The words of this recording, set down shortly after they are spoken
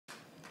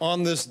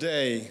On this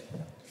day,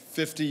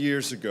 50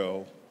 years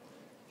ago,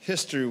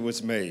 history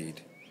was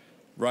made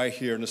right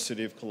here in the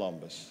city of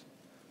Columbus.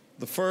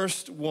 The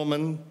first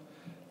woman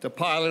to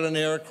pilot an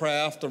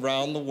aircraft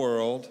around the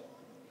world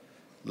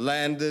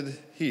landed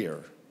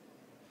here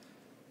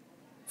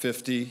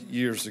 50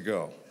 years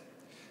ago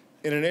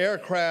in an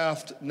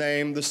aircraft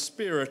named the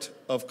Spirit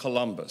of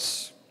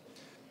Columbus.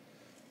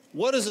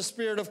 What is the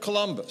Spirit of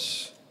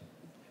Columbus?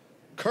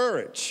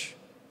 Courage,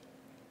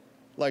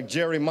 like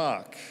Jerrie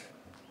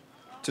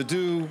to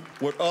do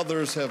what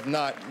others have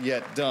not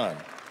yet done.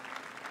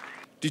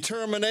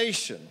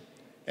 Determination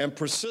and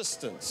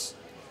persistence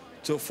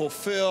to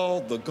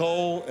fulfill the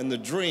goal and the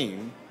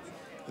dream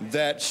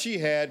that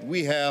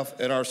we have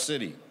in our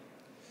city.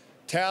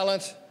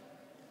 Talent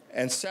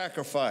and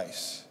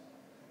sacrifice.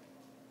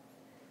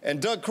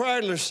 And Doug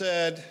Kreidler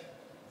said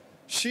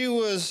she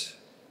was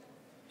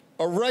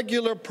a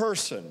regular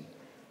person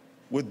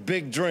with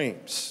big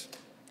dreams.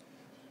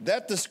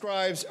 That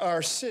describes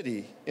our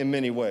city in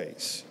many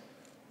ways.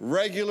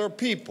 Regular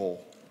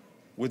people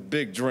with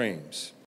big dreams.